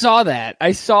graph? I saw that.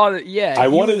 Yeah. I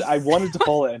wanted to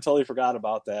pull it until he forgot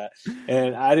about that,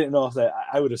 and I didn't know if that.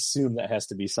 I would assume that has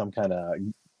to be some kind of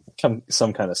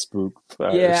spook.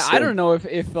 Yeah, I don't know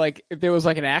if there was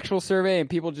an actual survey and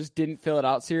people just didn't fill it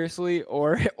out seriously,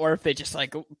 or if they just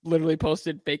literally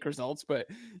posted fake results. But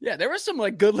yeah, there were some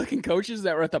good looking coaches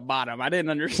that were at the bottom. I didn't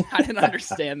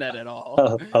understand that at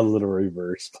all. A little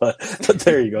reverse, but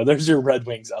there you go. There's your Red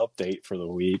Wings update for the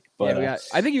week. But yeah,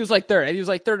 I think he was third. He was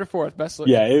third or fourth best.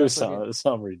 Yeah, it was some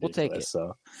ridiculous. We'll take it.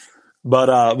 So. But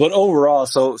overall,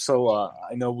 so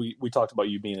I know we talked about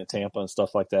you being in Tampa and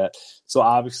stuff like that. So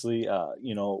obviously,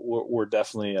 we're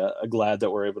definitely glad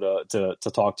that we're able to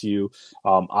talk to you.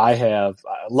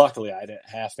 Luckily I didn't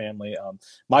have family.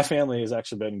 My family has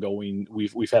actually been going.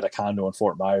 We've had a condo in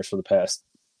Fort Myers for the past.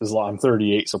 I'm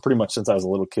 38, so pretty much since I was a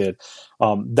little kid.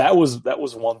 That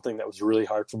was one thing that was really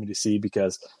hard for me to see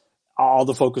because all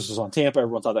the focus was on Tampa.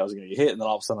 Everyone thought that was going to get hit. And then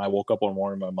all of a sudden I woke up one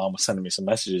morning, my mom was sending me some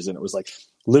messages, and it was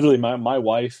literally my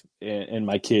wife and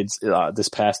my kids this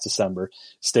past December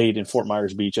stayed in Fort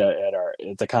Myers Beach at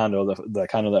the condo, the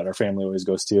condo that our family always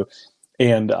goes to.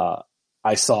 And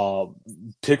I saw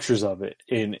pictures of it,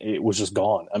 and it was just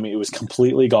gone. I mean, it was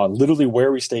completely gone. Literally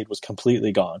where we stayed was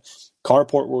completely gone.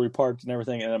 Carport where we parked and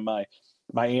everything. And then my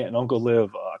aunt and uncle live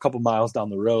a couple miles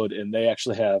down the road, and they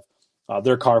actually have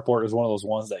their carport is one of those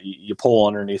ones that you pull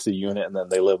underneath the unit and then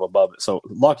they live above it. So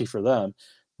lucky for them,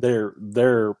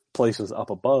 their place was up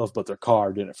above, but their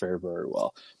car didn't fare very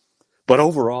well. But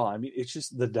overall, I mean, it's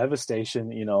just the devastation,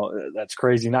 that's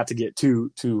crazy. Not to get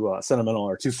too sentimental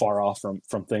or too far off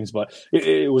from things, but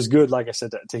it was good, like I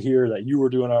said, to hear that you were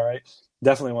doing all right.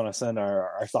 Definitely want to send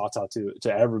our thoughts out to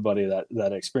everybody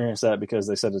that experienced that, because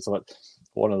they said it's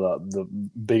one of the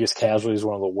biggest casualties,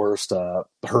 one of the worst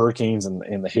hurricanes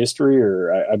in the history,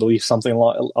 or I believe something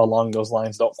along those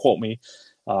lines. Don't quote me.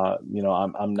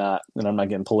 I'm not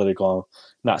getting political.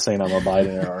 I'm not saying I'm a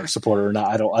Biden or a supporter or not.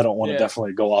 I don't want to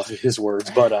definitely go off of his words,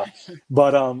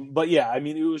 but yeah, I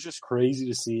mean, it was just crazy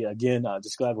to see. Again,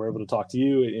 just glad we're able to talk to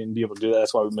you and be able to do that.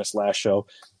 That's why we missed last show.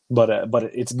 But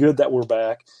it's good that we're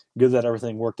back. Good that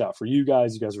everything worked out for you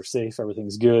guys. You guys were safe.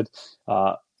 Everything's good.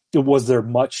 Was there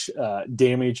much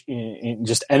damage in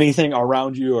just anything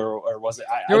around you, or was it?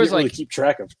 I didn't really keep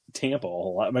track of Tampa a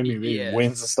whole lot. Maybe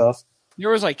winds and stuff. There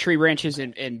was tree branches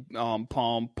and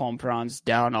palm fronds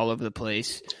down all over the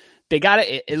place. They got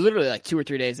it literally 2 or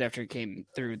 3 days after it came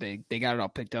through. They got it all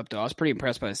picked up, though. I was pretty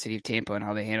impressed by the city of Tampa and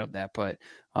how they handled that. But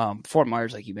Fort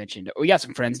Myers, like you mentioned, we got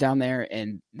some friends down there,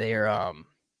 and they're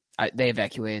they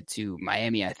evacuated to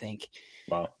Miami, I think.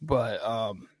 Wow. But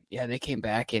yeah, they came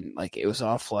back and it was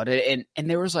all flooded, and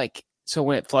there was so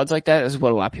when it floods like that, this is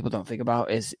what a lot of people don't think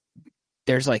about is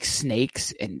there's like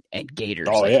snakes and gators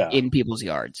in people's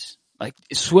yards, like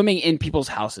swimming in people's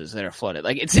houses that are flooded.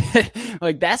 Like it's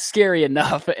like that's scary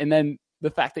enough. And then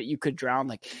the fact that you could drown,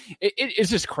 like it's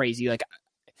just crazy. Like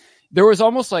there was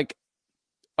almost like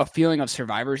a feeling of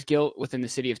survivor's guilt within the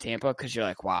city of Tampa, because you're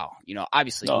like, wow,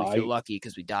 obviously we feel lucky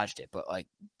because we dodged it, but like,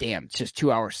 damn, it's just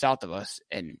 2 hours south of us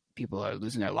and people are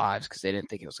losing their lives because they didn't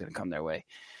think it was going to come their way.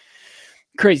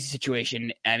 Crazy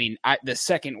situation. I mean, the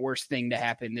second worst thing to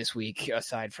happen this week,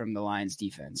 aside from the Lions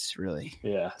defense, really.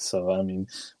 Yeah. So, I mean,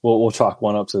 we'll chalk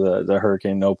one up to the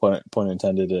hurricane, no pun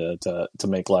intended to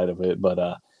make light of it,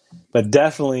 but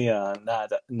definitely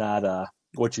not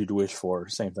what you'd wish for.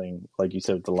 Same thing, like you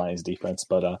said, with the Lions defense.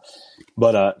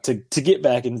 But to get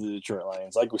back into the Detroit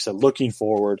Lions, like we said, looking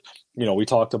forward, we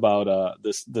talked about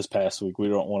this past week. We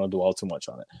don't want to dwell too much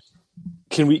on it.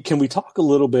 Can we talk a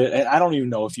little bit? And I don't even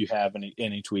know if you have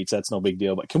any tweets. That's no big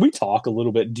deal. But can we talk a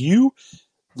little bit? Do you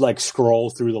like scroll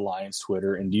through the Lions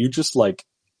Twitter and do you just like?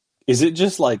 Is it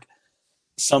just like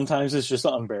sometimes it's just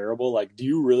unbearable? Like, do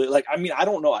you really like? I mean, I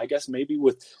don't know. I guess maybe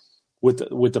with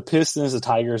the Pistons, the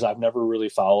Tigers, I've never really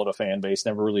followed a fan base,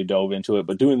 never really dove into it.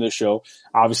 But doing this show,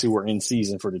 obviously we're in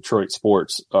season for Detroit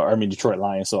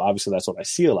Lions. So obviously that's what I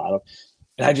see a lot of.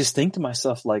 And I just think to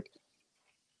myself, like,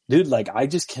 dude, like, I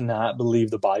just cannot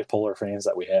believe the bipolar fans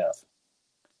that we have.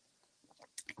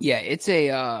 Yeah,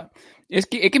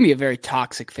 it can be a very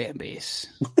toxic fan base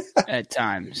at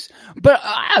times. But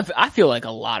I feel like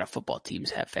a lot of football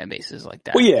teams have fan bases like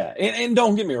that. Well, yeah, and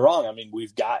don't get me wrong. I mean,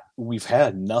 we've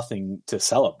had nothing to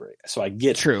celebrate, so I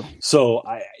get True. It. So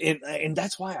and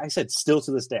that's why I said still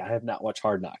to this day I have not watched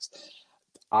Hard Knocks.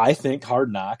 I think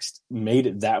Hard Knocks made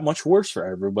it that much worse for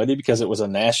everybody because it was a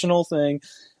national thing.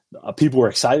 People were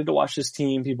excited to watch this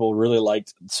team. People really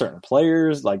liked certain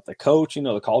players, like the coach.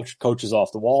 The coach is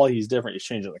off the wall. He's different. He's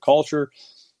changing the culture.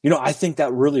 I think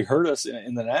that really hurt us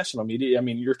in the national media. I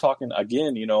mean, you're talking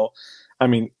again,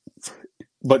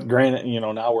 but granted,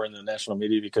 now we're in the national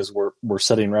media because we're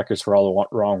setting records for all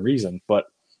the wrong reason. But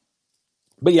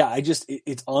yeah,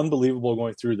 it's unbelievable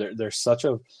going through there. There's such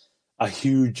a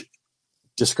huge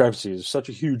discrepancy. There's such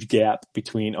a huge gap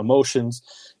between emotions.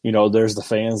 There's the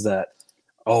fans that,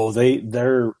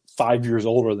 they're 5 years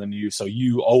older than you, so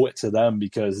you owe it to them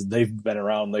because they've been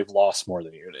around, they've lost more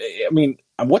than you. I mean,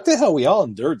 what the hell? We all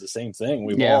endured the same thing.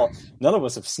 None of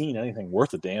us have seen anything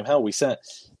worth a damn. Hell, we sent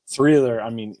three of their, I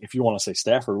mean, if you want to say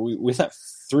Stafford, we sent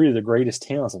three of the greatest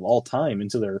talents of all time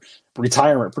into their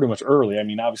retirement pretty much early. I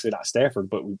mean, obviously not Stafford,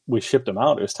 but we shipped them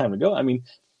out. It was time to go. I mean,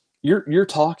 you're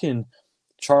talking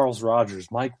Charles Rogers,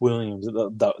 Mike Williams,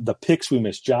 the picks we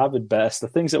missed, Javid Best, the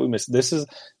things that we missed. This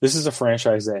is a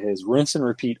franchise that has rinse and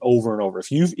repeat over and over.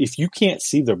 If you can't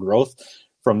see the growth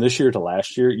from this year to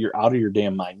last year, you're out of your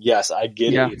damn mind. Yes, I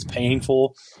get it. It's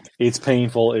painful. It's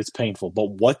painful.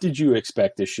 But what did you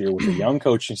expect this year with a young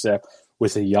coaching staff,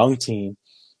 with a young team?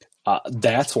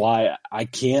 That's why I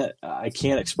can't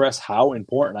express how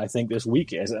important I think this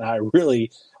week is, and I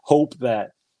really hope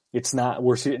that it's not.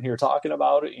 We're sitting here talking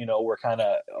about it. We're kind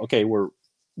of okay. We're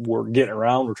getting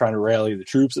around. We're trying to rally the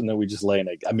troops, and then we just lay an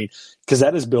egg. I mean, because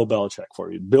that is Bill Belichick for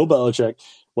you. Bill Belichick,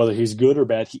 whether he's good or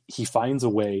bad, he finds a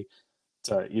way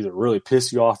to either really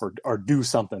piss you off or do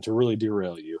something to really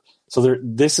derail you. So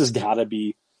this has got to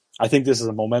be. I think this is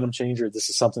a momentum changer. This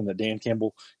is something that Dan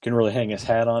Campbell can really hang his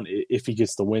hat on if he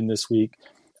gets the win this week.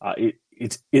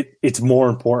 It's more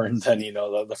important than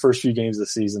the first few games of the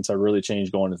season to really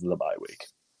change going into the bye week.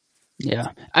 Yeah,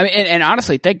 I mean, and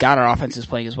honestly, thank God our offense is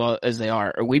playing as well as they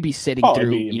are, or we'd be sitting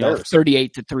through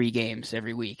 38-3 games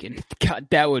every week, and God,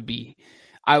 that would be.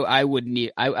 I would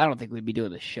need. I don't think we'd be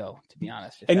doing this show, to be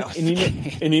honest. And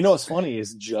what's funny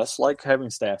is just like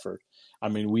having Stafford. I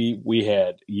mean, we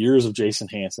had years of Jason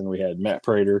Hanson. We had Matt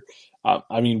Prater.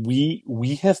 I mean,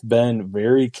 we have been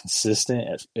very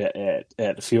consistent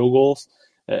at field goals,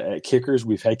 at kickers.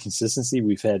 We've had consistency.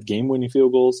 We've had game-winning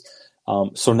field goals.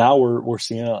 So now we're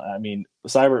seeing. I mean,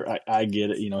 Cyber. I get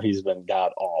it. He's been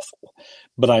god awful,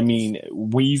 but I mean,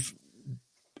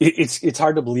 It's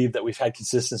hard to believe that we've had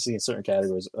consistency in certain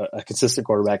categories. A consistent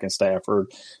quarterback in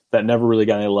Stafford that never really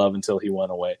got any love until he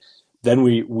went away. Then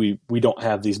we don't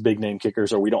have these big name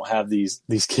kickers, or we don't have these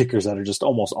kickers that are just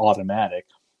almost automatic.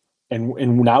 And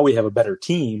now we have a better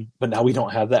team, but now we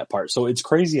don't have that part. So it's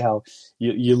crazy how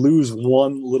you lose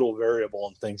one little variable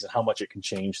in things and how much it can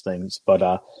change things. But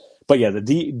yeah,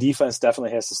 the defense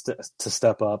definitely has to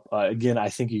step up. Again, I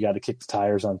think you got to kick the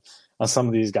tires on some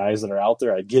of these guys that are out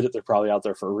there. I get it; they're probably out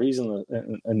there for a reason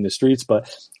in the streets.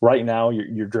 But right now,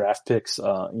 your draft picks,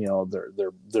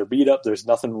 they're beat up. There's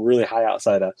nothing really high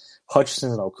outside of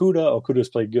Hutchinson and Okudah. Okudah's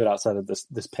played good outside of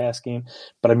this past game,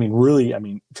 but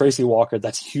Tracy Walker,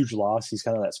 that's a huge loss. He's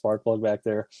kind of that spark plug back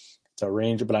there to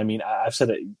range. But I've said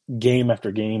it game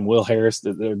after game. Will Harris,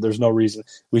 there's no reason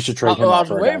we should trade him. I was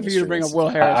waiting for you to bring up Will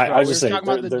Harris. I was just saying, talking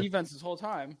about the defense this whole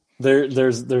time.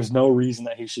 There's no reason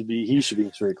that he should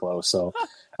be very close. So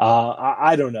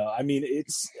I don't know.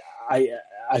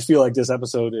 I feel like this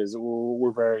episode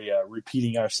we're very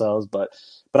repeating ourselves, but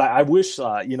I wish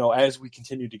as we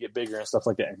continue to get bigger and stuff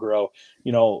like that and grow,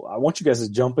 I want you guys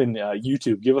to jump in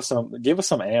YouTube, give us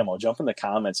some ammo, jump in the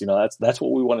comments. That's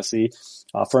what we want to see.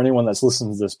 For anyone that's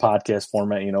listening to this podcast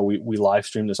format, we live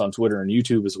stream this on Twitter and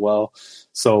YouTube as well.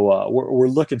 So we're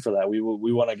looking for that. We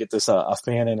want to get this a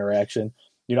fan interaction.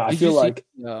 I feel like.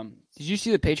 Did you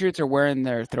see the Patriots are wearing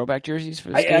their throwback jerseys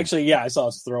for this game? I saw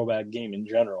a throwback game in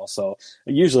general. So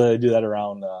usually I do that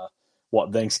around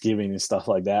Thanksgiving and stuff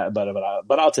like that.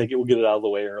 But I'll take it. We'll get it out of the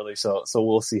way early. So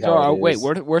we'll see how. Wait,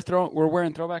 we're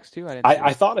wearing throwbacks too.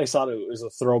 I thought I saw it was a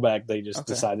throwback. They just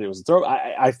decided it was a throwback.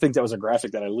 I think that was a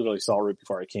graphic that I literally saw right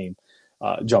before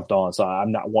I jumped on. So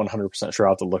I'm not 100% sure.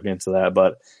 I'll have to look into that,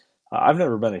 but. I've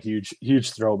never been a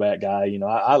huge throwback guy.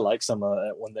 I like some of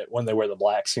that when they wear the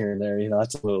blacks here and there.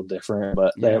 That's a little different,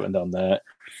 but they haven't done that.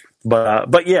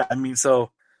 But yeah,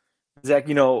 so Zach,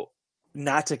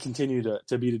 not to continue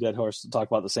to beat a dead horse to talk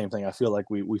about the same thing. I feel like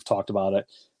we've talked about it.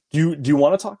 Do you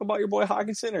want to talk about your boy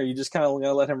Hockenson, or are you just kind of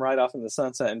gonna let him ride off in the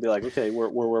sunset and be like, okay, we're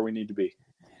where we need to be?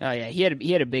 Oh yeah, he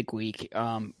had a big week.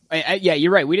 Yeah,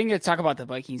 you're right. We didn't get to talk about the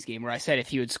Vikings game where I said if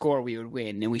he would score, we would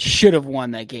win, and we should have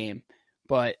won that game,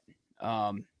 but.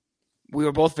 We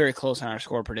were both very close on our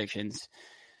score predictions.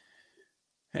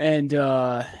 And,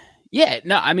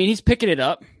 he's picking it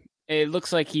up. It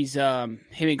looks like he's him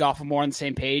and Goff are more on the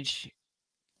same page.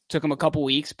 Took him a couple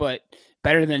weeks, but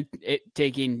better than it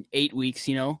taking 8 weeks,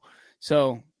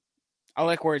 So I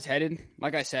like where it's headed.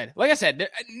 Like I said,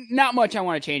 not much I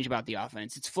want to change about the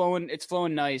offense. It's flowing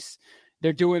nice.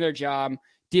 They're doing their job.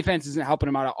 Defense isn't helping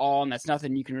them out at all, and that's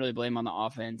nothing you can really blame on the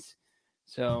offense.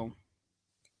 So...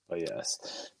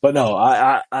 But no,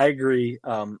 I agree.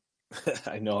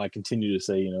 I know I continue to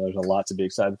say, there's a lot to be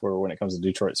excited for when it comes to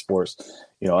Detroit sports.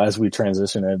 As we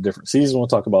transition in a different season, we'll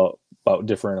talk about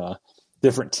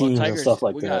different teams and stuff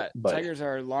like that. But Tigers are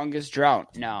our longest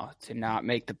drought now to not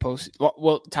make the post.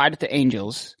 Well, tied with the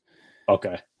Angels.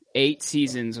 Okay. 8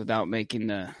 seasons without making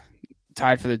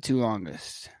tied for the 2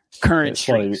 longest current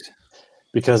streaks.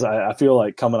 Because I feel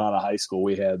like coming out of high school,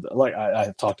 we had, like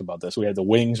I talked about this, we had the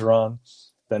Wings run.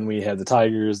 Then we had the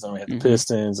Tigers, then we had the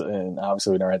Pistons, and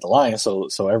obviously we never had the Lions. So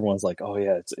everyone's like, oh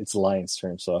yeah, it's the Lions'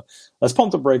 turn. So let's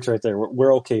pump the brakes right there.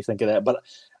 We're okay thinking that. But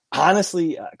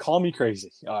honestly, call me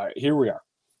crazy. All right, here we are.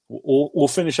 We'll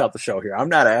finish out the show here. I'm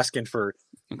not asking for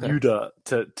you to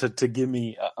give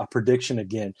me a prediction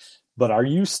again, but are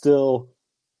you still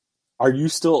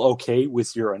okay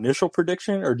with your initial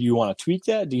prediction, or do you want to tweak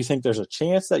that? Do you think there's a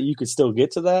chance that you could still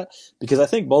get to that? Because I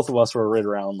think both of us were right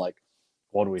around like,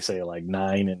 what do we say, like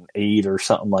 9-8 or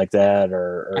something like that?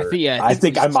 I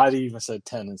think I might have even said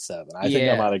 10-7. I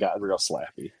think I might have gotten real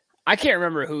slappy. I can't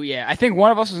remember who. Yeah, I think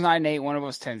one of us was 9-8, one of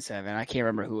us 10-7. I can't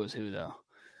remember who was who though.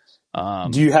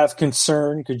 Do you have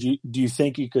concern? Do you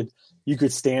think you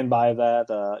could stand by that?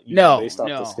 Based off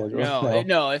the schedule?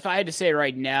 No. If I had to say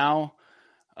right now,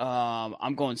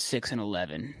 I'm going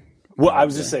 6-11. Well, I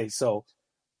was just saying, so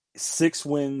 6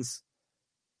 wins.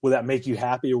 Would that make you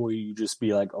happy, or will you just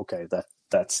be like, okay,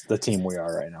 that's the team we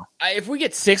are right now? If we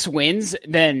get 6 wins,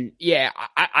 then yeah,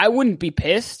 I wouldn't be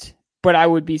pissed, but I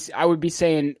would be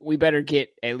saying we better get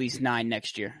at least 9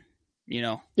 next year.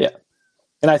 Yeah.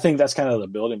 And I think that's kind of the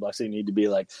building blocks that you need to be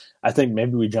like. I think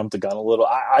maybe we jumped the gun a little.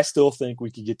 I still think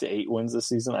we could get to 8 wins this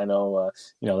season. I know,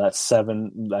 that's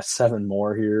 7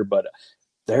 more here, but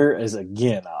there is,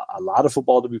 again, a lot of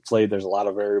football to be played. There's a lot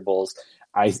of variables.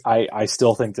 I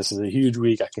still think this is a huge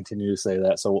week. I continue to say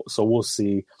that. So we'll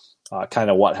see kind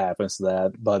of what happens to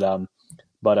that.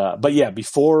 But yeah,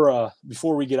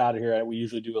 before we get out of here, we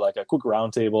usually do like a quick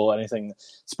roundtable. Anything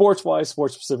sports wise,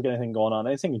 sports specific, anything going on,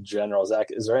 anything in general. Zach,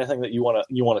 is there anything that you want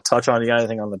to touch on? You got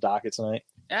anything on the docket tonight?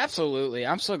 Absolutely.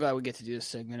 I'm so glad we get to do this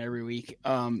segment every week.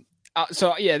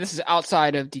 So yeah, this is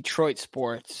outside of Detroit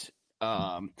sports.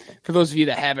 For those of you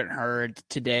that haven't heard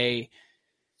today,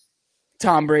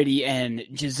 Tom Brady and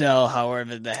Giselle,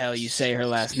 however the hell you say her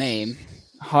last name,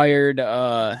 hired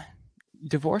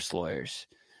divorce lawyers.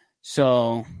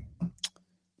 So,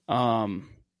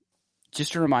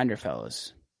 just a reminder,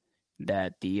 fellas,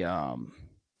 that the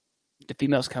The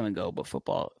females come and go, but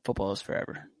football is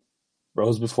forever.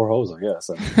 Rose before hose, I guess.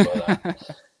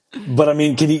 But I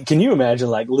mean, can you imagine,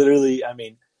 like, literally, I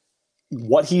mean,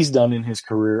 what he's done in his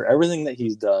career, everything that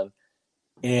he's done,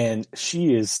 and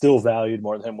she is still valued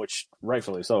more than him, which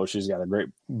rightfully so. She's got a great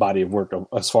body of work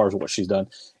as far as what she's done.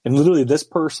 And literally this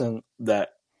person that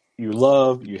you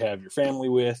love, you have your family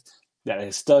with, that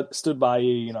has stood by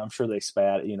you, you know, I'm sure they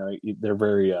spat, you know, they're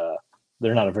very,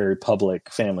 they're not a very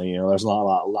public family, you know, there's a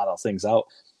lot of things out.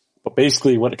 But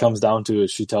basically what it comes down to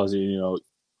is she tells you, you know,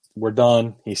 we're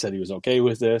done. He said he was okay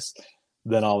with this.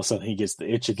 Then all of a sudden he gets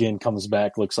the itch again, comes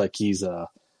back, looks like he's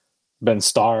been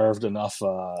starved, enough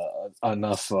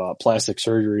plastic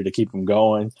surgery to keep him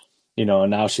going, you know,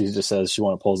 and now she just says she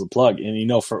want to pull the plug. And, you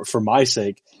know, for my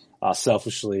sake,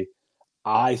 selfishly,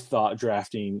 I thought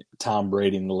drafting Tom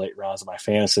Brady in the late rounds of my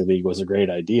fantasy league was a great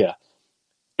idea.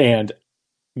 And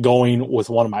going with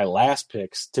one of my last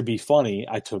picks, to be funny,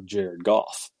 I took Jared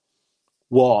Goff.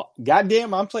 Well,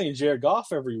 goddamn, I'm playing Jared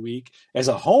Goff every week as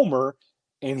a homer,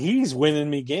 and he's winning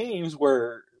me games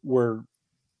where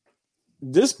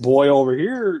this boy over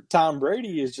here, Tom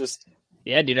Brady, is just...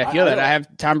 Yeah, dude, I feel that. I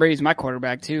have Tom Brady's my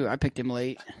quarterback, too. I picked him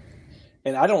late.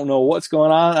 And I don't know what's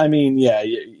going on. I mean, yeah,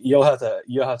 you'll have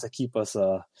to keep us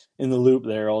in the loop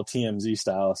there, old TMZ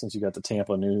style, since you got the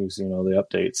Tampa news, you know, the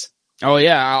updates. Oh,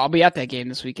 yeah, I'll be at that game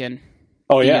this weekend.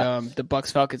 Oh, yeah. The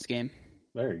Bucs-Falcons game.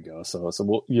 There you go. So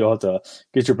you'll have to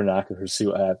get your binoculars to see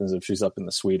what happens if she's up in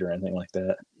the suite or anything like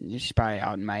that. She's probably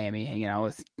out in Miami hanging out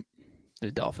with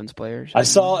the Dolphins players. I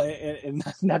saw, and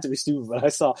not to be stupid, but I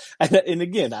saw, and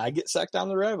again, I get sucked down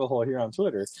the rabbit hole here on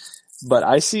Twitter, but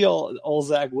I see old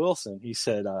Zach Wilson. He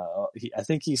said, I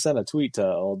think he sent a tweet to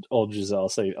old Giselle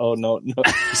saying, "Oh no," he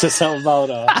said something about,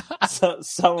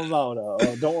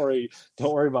 don't worry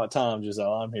about Tom,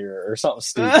 Giselle, I'm here, or something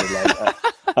stupid like that.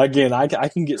 Again, I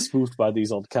can get spoofed by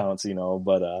these old accounts, you know,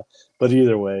 but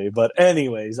either way. But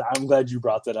anyways, I'm glad you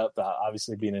brought that up.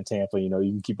 Obviously, being in Tampa, you know,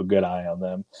 you can keep a good eye on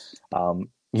them.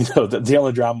 You know, the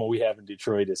only drama we have in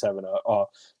Detroit is having a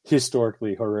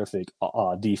historically horrific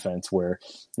defense where,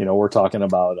 you know, we're talking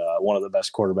about one of the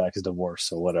best quarterbacks divorced,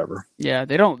 so whatever. Yeah,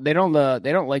 they don't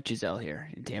like Giselle here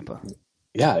in Tampa.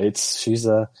 Yeah, she's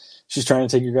trying to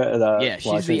take your guy. Yeah,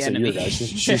 she's the enemy.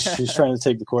 She's trying to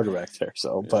take the quarterback there.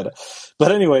 So, but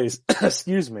anyways,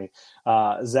 excuse me,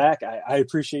 Zach. I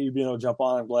appreciate you being able to jump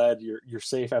on. I'm glad you're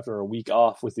safe after a week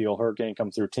off with the old hurricane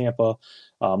come through Tampa.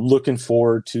 Looking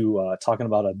forward to talking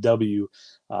about a W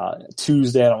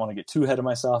Tuesday. I don't want to get too ahead of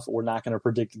myself. We're not going to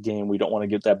predict the game. We don't want to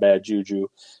get that bad juju.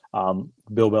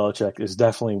 Bill Belichick is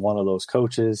definitely one of those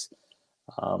coaches.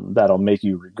 That'll make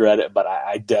you regret it, but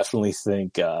I definitely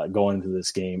think going into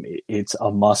this game, it's a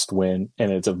must-win,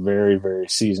 and it's a very, very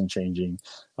season-changing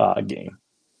game.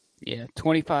 Yeah,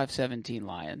 25-17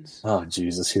 Lions. Oh,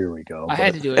 Jesus, here we go. I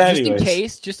had to do it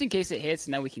just in case it hits,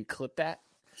 and then we can clip that.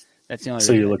 That's the only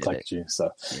reason you look like you. So,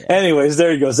 yeah. Anyways,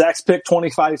 there you go. Zach's pick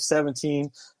 25-17.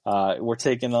 We're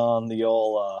taking on the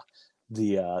old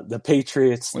the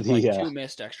Patriots, with like 2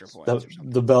 missed extra points,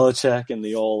 the Belichick, and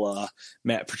the old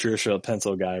Matt Patricia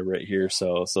pencil guy right here.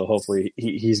 So hopefully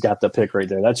he's got the pick right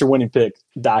there. That's your winning pick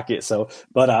docket. So,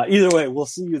 but either way, we'll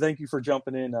see you. Thank you for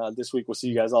jumping in this week. We'll see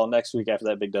you guys all next week after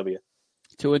that big W.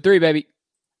 2-3, baby.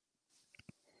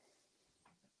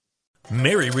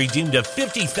 Mary redeemed a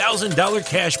 $50,000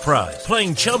 cash prize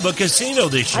playing Chumba Casino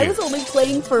this year. I was only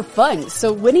playing for fun,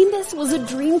 so winning this was a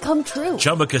dream come true.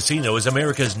 Chumba Casino is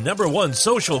America's #1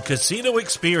 social casino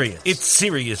experience. It's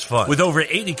serious fun. With over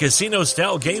 80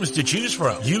 casino-style games to choose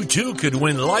from, you too could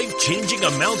win life-changing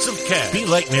amounts of cash. Be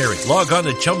like Mary. Log on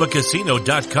to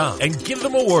ChumbaCasino.com and give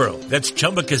them a whirl. That's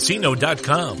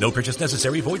ChumbaCasino.com. No purchase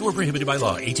necessary. Void where prohibited by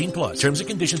law. 18+. Terms and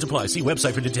conditions apply. See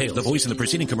website for details. The voice in the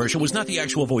preceding commercial was not the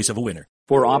actual voice of a winner.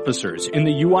 For officers in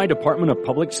the UI Department of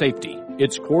Public Safety,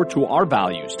 it's core to our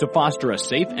values to foster a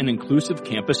safe and inclusive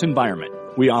campus environment.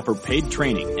 We offer paid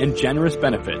training and generous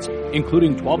benefits,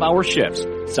 including 12-hour shifts,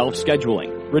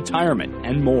 self-scheduling, retirement,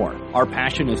 and more. Our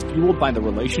passion is fueled by the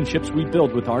relationships we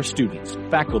build with our students,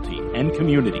 faculty, and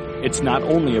community. It's not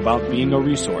only about being a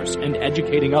resource and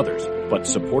educating others, but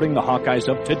supporting the Hawkeyes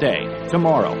of today,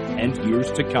 tomorrow, and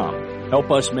years to come. Help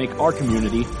us make our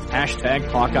community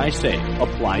 #HawkeyeSafe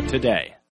apply today.